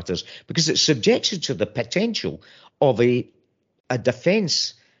these matters, because it subjects you to the potential of a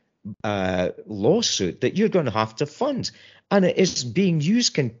defence lawsuit that you're going to have to fund. And it is being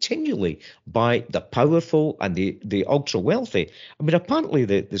used continually by the powerful and the ultra wealthy. I mean, apparently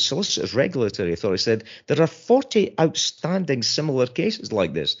the Solicitors Regulatory Authority said there are 40 outstanding similar cases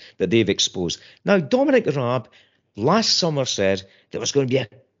like this that they've exposed. Now, Dominic Raab last summer said there was going to be a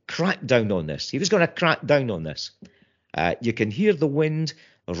crackdown on this. He was going to crack down on this. You can hear the wind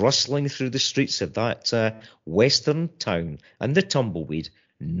rustling through the streets of that western town and the tumbleweed.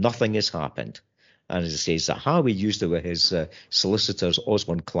 Nothing has happened. And as I say, Zahawi used it with his solicitors,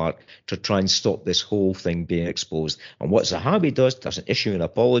 Osborne Clark, to try and stop this whole thing being exposed. And what Zahawi doesn't issue an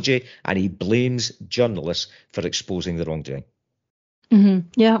apology, and he blames journalists for exposing the wrongdoing. Mm-hmm.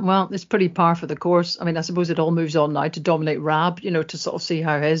 Yeah, well, it's pretty par for the course. I mean, I suppose it all moves on now to Dominic Raab, to sort of see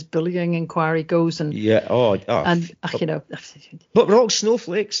how his bullying inquiry goes. And yeah, But we're all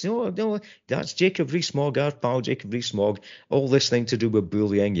snowflakes. No, that's Jacob Rees-Mogg, our pal Jacob Rees-Mogg. All this thing to do with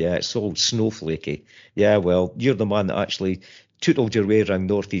bullying, yeah, it's all snowflakey. Yeah, well, you're the man that actually tootled your way around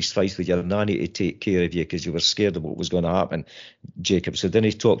North East Fife with your nanny to take care of you because you were scared of what was going to happen, Jacob. So then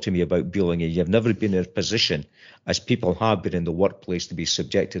he talked to me about bullying. You've never been in a position, as people have been in the workplace, to be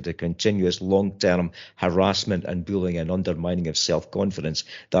subjected to continuous long-term harassment and bullying and undermining of self-confidence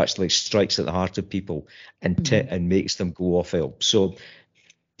that actually strikes at the heart of people and makes them go off ill. So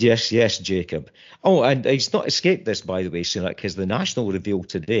yes, Jacob. Oh, and he's not escaped this, by the way, Sunak, because the National revealed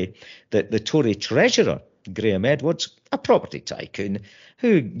today that the Tory Treasurer, Graham Edwards, a property tycoon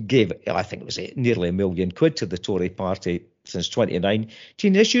who gave, I think it was nearly £1 million to the Tory party since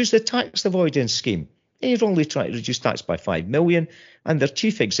 2019, has used the tax avoidance scheme. They've only tried to reduce tax by 5 million, and their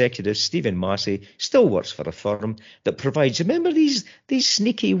chief executive, Stephen Massey, still works for a firm that provides, remember these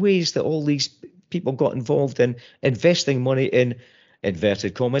sneaky ways that all these people got involved in investing money in,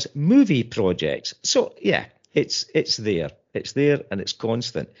 inverted commas, movie projects. So yeah, it's there. It's there and it's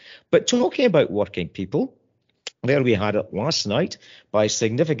constant. But talking about working people, there we had it last night by a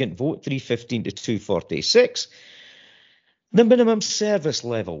significant vote, 315 to 246. The minimum service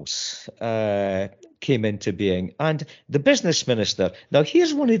levels came into being. And the business minister, now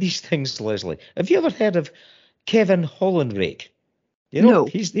here's one of these things, Leslie. Have you ever heard of Kevin Hollenrake? No.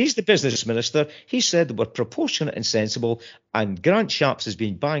 He's the business minister. He said they were proportionate and sensible. And Grant Shapps has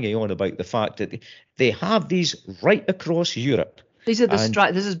been banging on about the fact that they have these right across Europe. These are the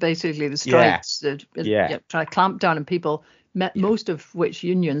strikes. This is basically the strikes. Trying to clamp down on people, most of which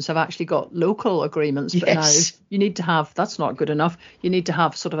unions have actually got local agreements. But now you need to have, that's not good enough. You need to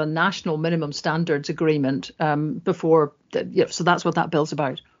have sort of a national minimum standards agreement before. So that's what that bill's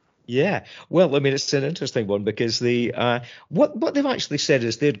about. Yeah, well, I mean, it's an interesting one because what they've actually said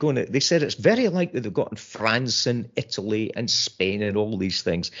is they said it's very likely they've gotten France and Italy and Spain and all these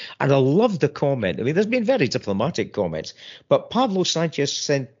things. And I love the comment. I mean, there's been very diplomatic comments, but Pablo Sanchez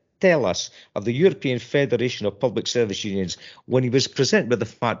Centellas of the European Federation of Public Service Unions, when he was presented with the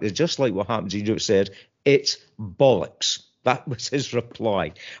fact that just like what happens in Europe, said it's bollocks. That was his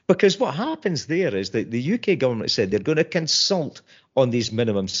reply. Because what happens there is that the UK government said they're going to consult on these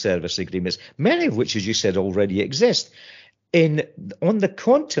minimum service agreements, many of which, as you said, already exist. On the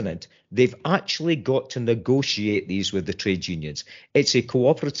continent, they've actually got to negotiate these with the trade unions. It's a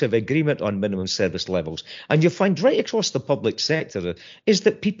cooperative agreement on minimum service levels. And you'll find right across the public sector is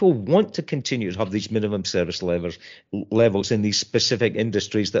that people want to continue to have these minimum service levels in these specific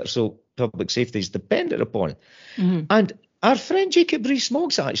industries that are so public safety is dependent upon. Mm-hmm. And our friend Jacob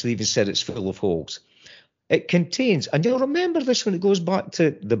Rees-Mogg actually even said it's full of holes. It contains, and you'll remember this when it goes back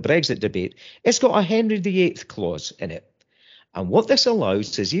to the Brexit debate, it's got a Henry VIII clause in it. And what this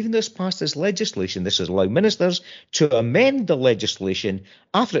allows is, even though it's passed as legislation, this has allowed ministers to amend the legislation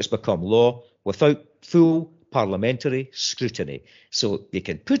after it's become law without full parliamentary scrutiny. So they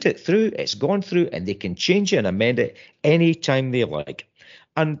can put it through, it's gone through, and they can change it and amend it any time they like.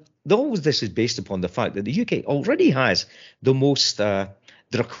 And all of this is based upon the fact that the UK already has the most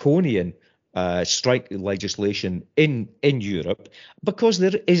draconian strike legislation in Europe because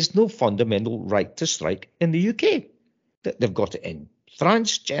there is no fundamental right to strike in the UK. They've got it in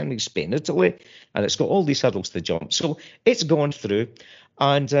France, Germany, Spain, Italy, and it's got all these hurdles to jump. So it's gone through,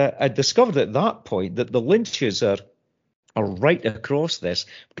 and I discovered at that point that the Lynches are right across this,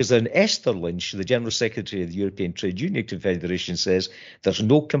 because then Esther Lynch, the General Secretary of the European Trade Union Confederation, says there's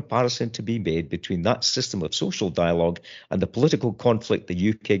no comparison to be made between that system of social dialogue and the political conflict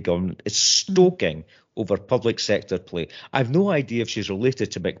the UK government is stoking over public sector play. I've no idea if she's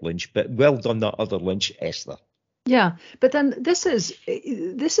related to Mick Lynch, but well done that other Lynch, Esther. Yeah, but then this is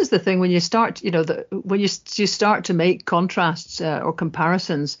the thing when you start, when you start to make contrasts or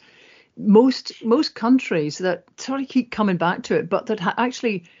comparisons. Most countries that sort of keep coming back to it, but that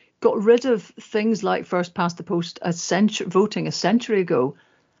actually got rid of things like first past the post voting a century ago,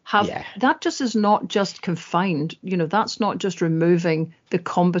 that just is not just confined. That's not just removing the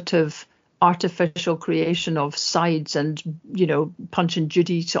combative, artificial creation of sides and Punch and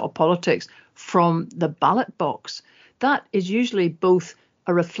Judy sort of politics from the ballot box. That is usually both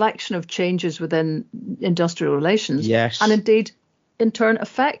a reflection of changes within industrial relations, and indeed, in turn,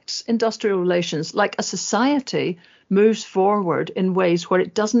 affects industrial relations. Like a society moves forward in ways where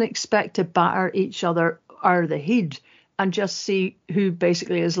it doesn't expect to batter each other over the head and just see who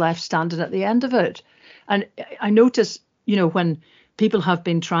basically is left standing at the end of it. And I notice, when people have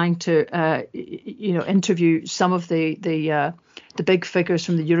been trying to, interview some of the big figures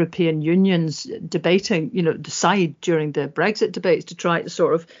from the European Union's debating, the side during the Brexit debates to try to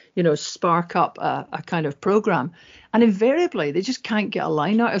sort of, spark up a kind of programme. And invariably, they just can't get a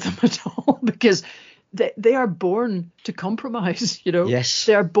line out of them at all because they are born to compromise, Yes.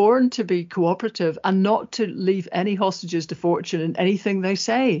 They are born to be cooperative and not to leave any hostages to fortune in anything they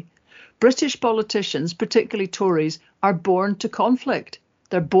say. British politicians, particularly Tories, are born to conflict.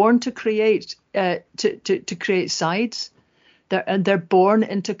 They're born to create to create sides. They're born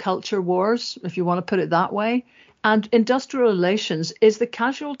into culture wars, if you want to put it that way. And industrial relations is the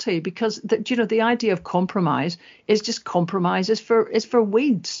casualty because the idea of compromise is just compromise is for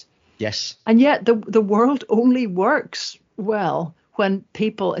weeds. Yes. And yet the world only works well when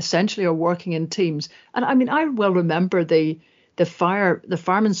people essentially are working in teams. And I mean, I well remember the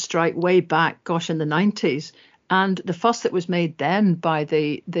firemen's strike way back, in the 90s, and the fuss that was made then by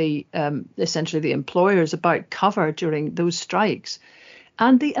the essentially the employers about cover during those strikes.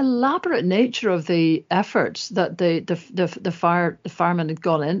 And the elaborate nature of the efforts that the firemen had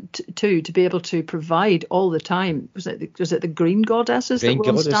gone into to be able to provide all the time. Was it the Green Goddesses that were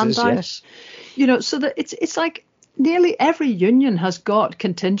on standby? Yes. So that it's like nearly every union has got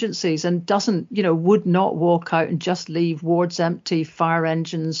contingencies and doesn't, would not walk out and just leave wards empty, fire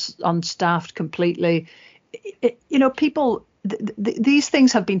engines unstaffed completely. People these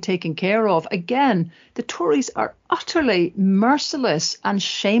things have been taken care of. Again, the Tories are utterly merciless and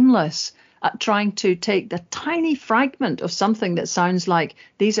shameless at trying to take the tiny fragment of something that sounds like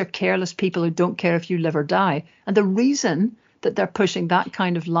these are careless people who don't care if you live or die. And the reason that they're pushing that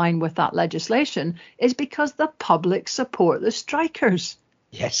kind of line with that legislation is because the public support the strikers.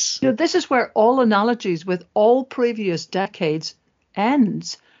 Yes. This is where all analogies with all previous decades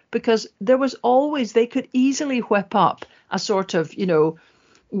ends, because there was always, they could easily whip up a sort of,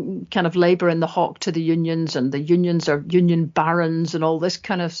 kind of labour in the hawk to the unions, and the unions are union barons and all this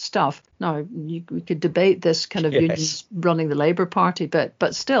kind of stuff. Now, we could debate this kind of unions running the Labour Party,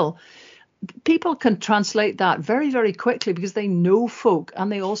 but still, people can translate that very, very quickly because they know folk,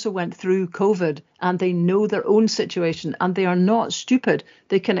 and they also went through COVID, and they know their own situation, and they are not stupid.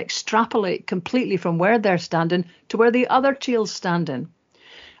 They can extrapolate completely from where they're standing to where the other child's standing.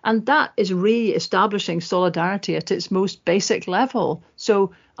 And that is re-establishing solidarity at its most basic level.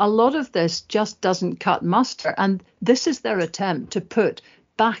 So a lot of this just doesn't cut muster. And this is their attempt to put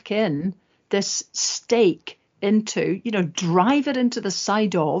back in this stake into, drive it into the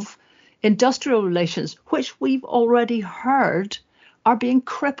side of industrial relations, which we've already heard are being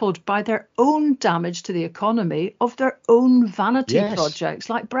crippled by their own damage to the economy of their own vanity projects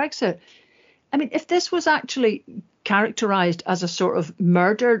like Brexit. I mean, if this was actually characterized as a sort of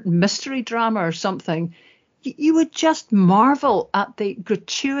murder mystery drama or something, you would just marvel at the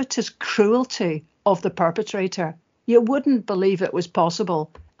gratuitous cruelty of the perpetrator. You wouldn't believe it was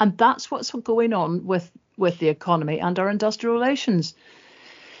possible. And that's what's going on with the economy and our industrial relations.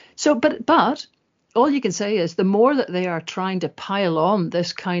 So, but all you can say is the more that they are trying to pile on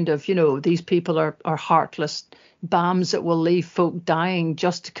this kind of, these people are heartless BAMs that will leave folk dying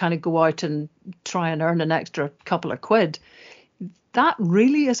just to kind of go out and try and earn an extra couple of quid, that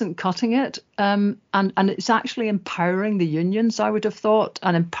really isn't cutting it. And it's actually empowering the unions, I would have thought,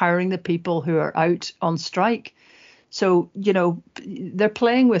 and empowering the people who are out on strike. So, they're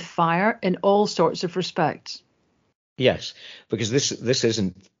playing with fire in all sorts of respects. Yes, because this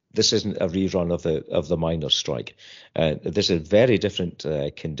isn't a rerun of the miners' strike. This is very different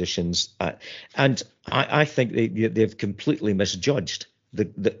conditions, and I think they've completely misjudged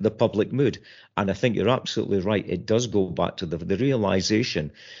the public mood. And I think you're absolutely right. It does go back to the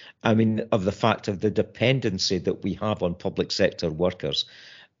realization, of the fact of the dependency that we have on public sector workers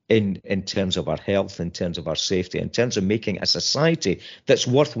in terms of our health, in terms of our safety, in terms of making a society that's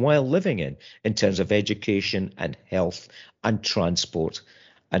worthwhile living in terms of education and health and transport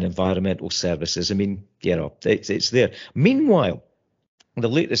and environmental services. It's there. Meanwhile, the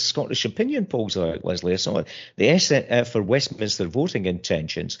latest Scottish opinion polls are out, Leslie. I saw it. The for Westminster voting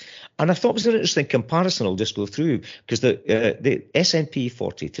intentions, and I thought it was an interesting comparison. I'll just go through, because the SNP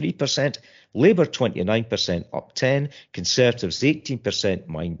 43%, Labour 29%, up 10, Conservatives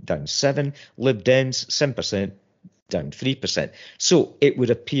 18%, down 7, Lib Dems 7%, down 3%. So it would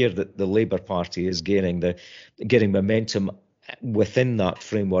appear that the Labour Party is getting momentum within that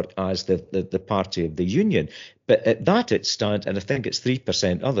framework as the party of the union. But at that it stands, and I think it's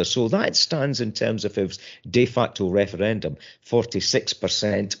 3% others. So that stands in terms of its de facto referendum,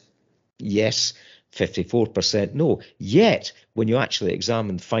 46% yes, 54% no. Yet, when you actually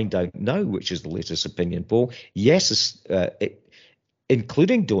Find Out Now, which is the latest opinion poll, yes is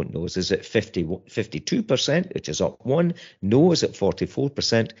including don't knows, is at 52%, which is up 1, no is at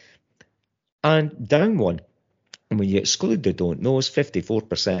 44%, and down 1. And when you exclude the don't knows,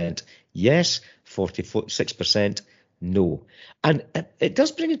 54% yes, 46% no. And it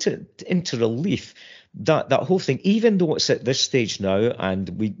does bring it into relief that whole thing, even though it's at this stage now and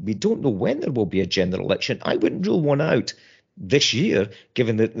we don't know when there will be a general election, I wouldn't rule one out this year,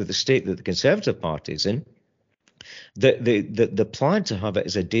 given the state that the Conservative Party is in. The plan to have it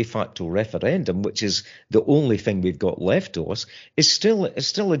as a de facto referendum, which is the only thing we've got left to us, is still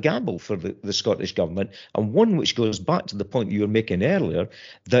a gamble for the Scottish government, and one which goes back to the point you were making earlier,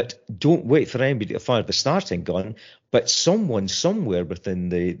 that don't wait for anybody to fire the starting gun, but someone somewhere within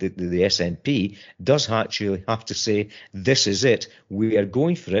the SNP does actually have to say, this is it, we are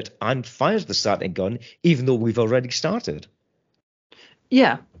going for it, and fires the starting gun, even though we've already started.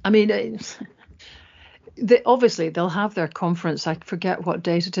 Yeah, obviously they'll have their conference. I forget what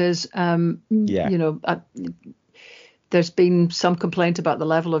date it is. There's been some complaint about the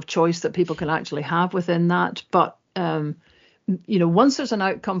level of choice that people can actually have within that. But, once there's an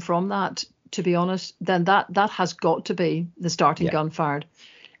outcome from that, to be honest, then that has got to be the starting gun fired.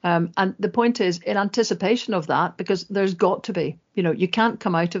 And the point is, in anticipation of that, because there's got to be, you can't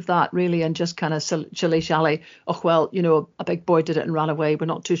come out of that really and just kind of shilly-shally, oh, well, a big boy did it and ran away. We're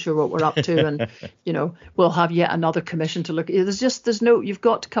not too sure what we're up to. And, we'll have yet another commission to look at. You've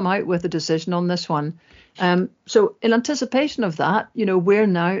got to come out with a decision on this one. So in anticipation of that, we're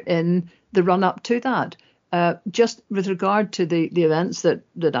now in the run up to that. Just with regard to the events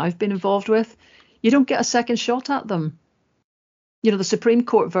that I've been involved with, you don't get a second shot at them. The Supreme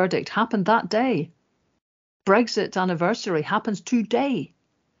Court verdict happened that day. Brexit anniversary happens today.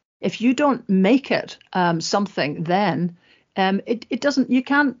 If you don't make it something then,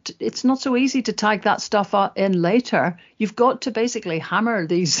 it's not so easy to tag that stuff in later. You've got to basically hammer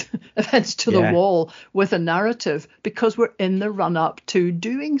these events to the wall with a narrative because we're in the run up to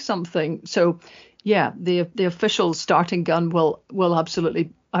doing something. So, yeah, the official starting gun will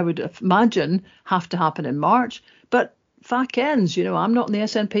absolutely, I would imagine, have to happen in March. But fact ends, I'm not in the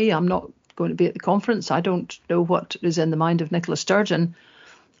SNP. I'm not going to be at the conference. I don't know what is in the mind of Nicola Sturgeon,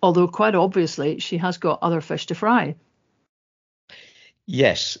 although quite obviously she has got other fish to fry.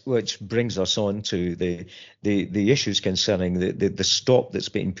 Yes, which brings us on to the issues concerning the stop that's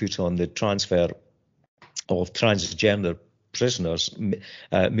being put on the transfer of transgender prisoners,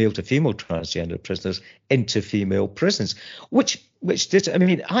 male to female transgender prisoners, into female prisons, which did,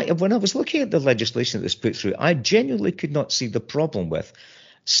 when I was looking at the legislation that was put through, I genuinely could not see the problem with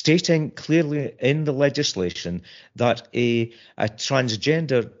stating clearly in the legislation that a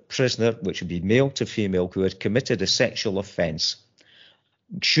transgender prisoner, which would be male to female, who had committed a sexual offence,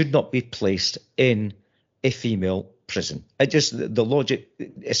 should not be placed in a female prison. The logic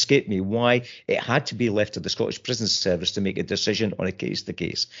escaped me why it had to be left to the Scottish Prison Service to make a decision on a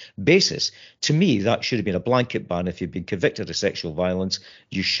case-to-case basis. To me, that should have been a blanket ban. If you've been convicted of sexual violence,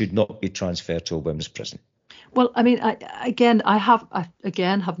 you should not be transferred to a women's prison. Well, I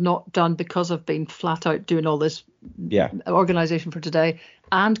have not done, because I've been flat out doing all this organisation for today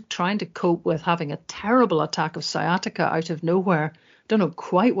and trying to cope with having a terrible attack of sciatica out of nowhere. Don't know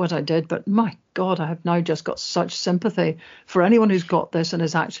quite what I did, but my God, I have now just got such sympathy for anyone who's got this and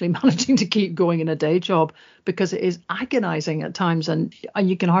is actually managing to keep going in a day job, because it is agonizing at times and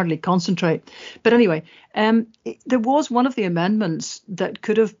you can hardly concentrate. But anyway, there was one of the amendments that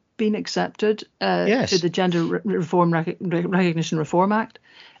could have been accepted to the Gender Recognition Reform Act,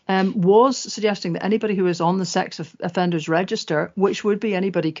 was suggesting that anybody who is on the sex offenders register, which would be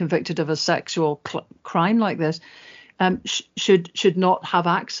anybody convicted of a sexual crime like this, should not have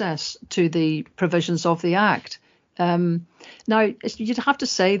access to the provisions of the Act. Now, you'd have to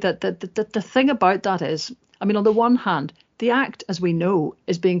say that the thing about that is, on the one hand, the Act, as we know,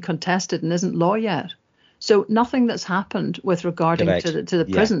 is being contested and isn't law yet. So nothing that's happened with regarding to the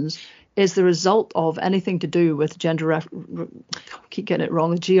prisons is the result of anything to do with keep getting it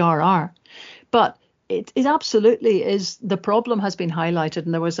wrong, the GRR. But it absolutely is. The problem has been highlighted,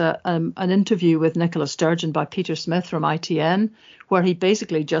 and there was an interview with Nicola Sturgeon by Peter Smith from ITN, where he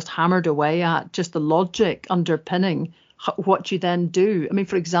basically just hammered away at just the logic underpinning what you then do.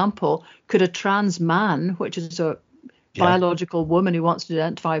 For example, could a trans man, which is a biological woman who wants to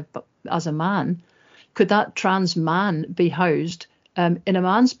identify as a man, could that trans man be housed in a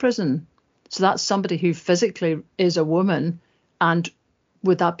man's prison? So that's somebody who physically is a woman, and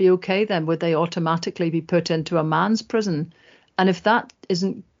would that be okay then? Would they automatically be put into a man's prison? And if that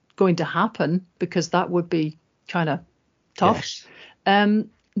isn't going to happen, because that would be kind of tough,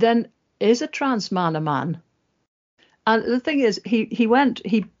 then is a trans man a man? And the thing is,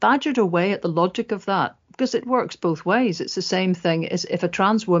 he badgered away at the logic of that, because it works both ways. It's the same thing as if a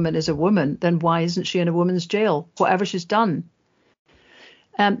trans woman is a woman, then why isn't she in a woman's jail, whatever she's done?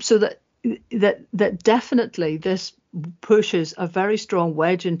 So that definitely this pushes a very strong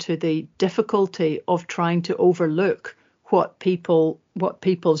wedge into the difficulty of trying to overlook what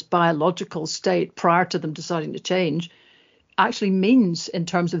people's biological state prior to them deciding to change actually means in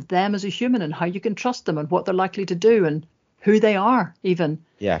terms of them as a human, and how you can trust them and what they're likely to do and who they are even.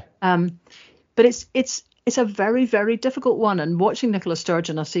 But it's a very, very difficult one. And watching Nicola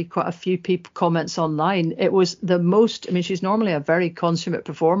Sturgeon, I see quite a few people comments online. It was the most, she's normally a very consummate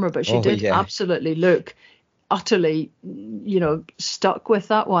performer, but she did absolutely look utterly, stuck with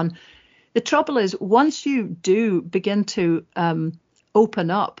that one. The trouble is, once you do begin to open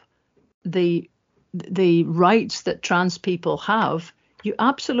up the rights that trans people have, you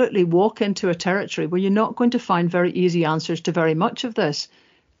absolutely walk into a territory where you're not going to find very easy answers to very much of this.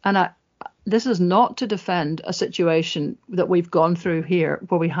 And this is not to defend a situation that we've gone through here,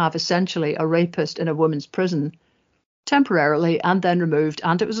 where we have essentially a rapist in a women's prison temporarily and then removed,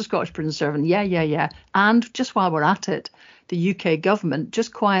 and it was a Scottish prison servant. And just while we're at it, the UK government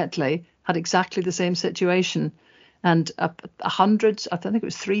just quietly had exactly the same situation. And hundreds, I think it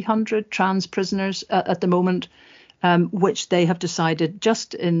was 300 trans prisoners at the moment, which they have decided,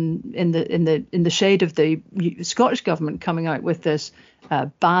 just in the shade of the Scottish government coming out with this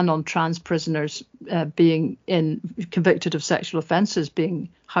ban on trans prisoners being convicted of sexual offences being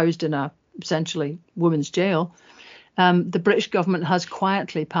housed in a essentially women's jail. The British government has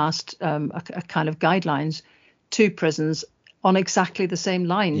quietly passed a kind of guidelines to prisons on exactly the same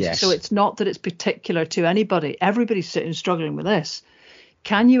lines. Yes. So it's not that it's particular to anybody. Everybody's sitting struggling with this.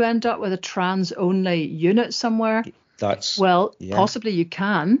 Can you end up with a trans-only unit somewhere? Possibly you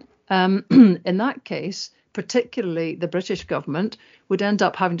can. In that case, particularly the British government would end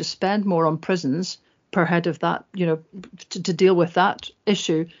up having to spend more on prisons per head of that, to deal with that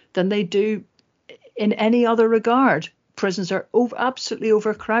issue than they do in any other regard. Prisons are absolutely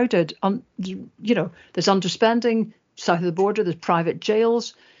overcrowded. There's underspending south of the border. There's private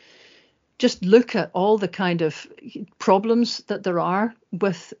jails. Just look at all the kind of problems that there are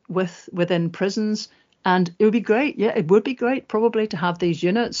within prisons, and it would be great. Yeah, it would be great probably to have these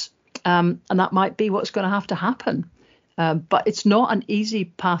units, and that might be what's going to have to happen. But it's not an easy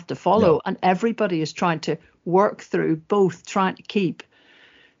path to follow, and everybody is trying to work through both trying to keep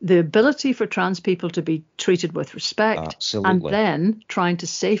the ability for trans people to be treated with respect, and then trying to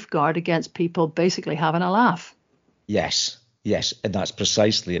safeguard against people basically having a laugh. Yes, and that's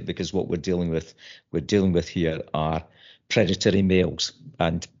precisely it, because what we're dealing with here are predatory males,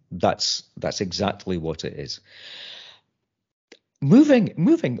 and that's exactly what it is.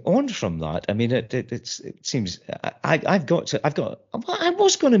 Moving on from that, I mean, it seems I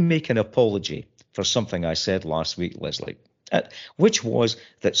was going to make an apology for something I said last week, Leslie, which was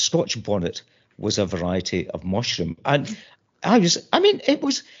that Scotch bonnet was a variety of mushroom, and just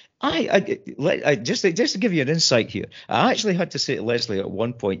to give you an insight here, I actually had to say to Leslie at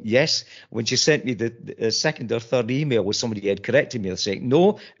one point, yes, when she sent me the second or third email with somebody had corrected me, saying,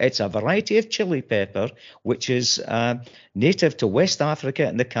 no, it's a variety of chili pepper, which is native to West Africa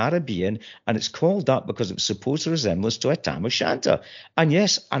and the Caribbean, and it's called that because of its supposed resemblance to a tam o' shanter. And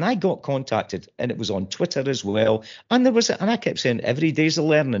yes, and I got contacted, and it was on Twitter as well, and I kept saying, every day's a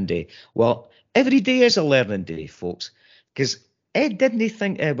learning day. Well, every day is a learning day, folks, because Ed didn't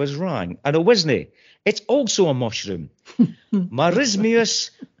think Ed was wrong, and it wasn't. It's also a mushroom,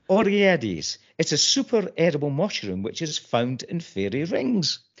 Marismius oreades. It's a super edible mushroom which is found in fairy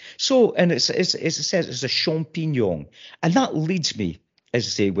rings. So, and it says it's a champignon, and that leads me, as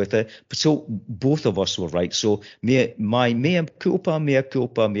I say, so both of us were right. So my mea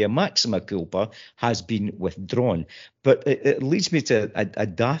maxima culpa has been withdrawn. But it leads me to a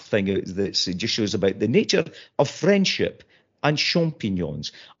daft thing that just shows about the nature of friendship and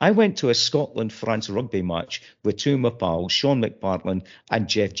champignons. I went to a Scotland-France rugby match with two of my pals, Sean McPartlin and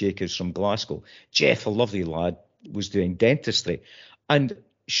Jeff Jacobs from Glasgow. Jeff, a lovely lad, was doing dentistry. And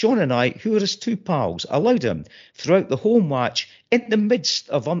Sean and I, who were his two pals, allowed him throughout the whole match, in the midst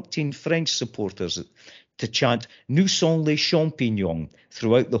of umpteen French supporters, to chant Nous sommes les champignons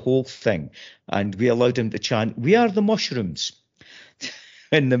throughout the whole thing. And we allowed him to chant, we are the mushrooms,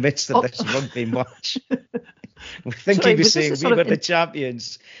 in the midst of this rugby match. We think he was saying we were the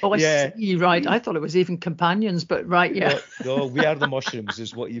champions. Oh, I see, right. I thought it was even companions, but right, yeah. No, we are the mushrooms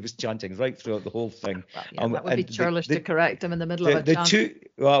is what he was chanting right throughout the whole thing. Well, that would be churlish to correct him in the middle of a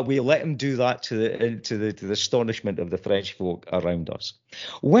chant. We let him do that to the astonishment of the French folk around us.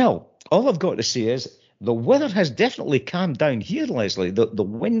 Well, all I've got to say is the weather has definitely calmed down here, Leslie. The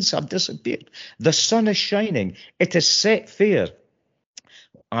winds have disappeared. The sun is shining. It is set fair,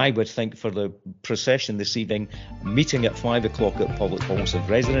 I would think, for the procession this evening, meeting at 5 o'clock at Public Halls of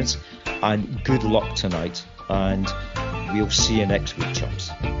Residence. And good luck tonight. And we'll see you next week, chums.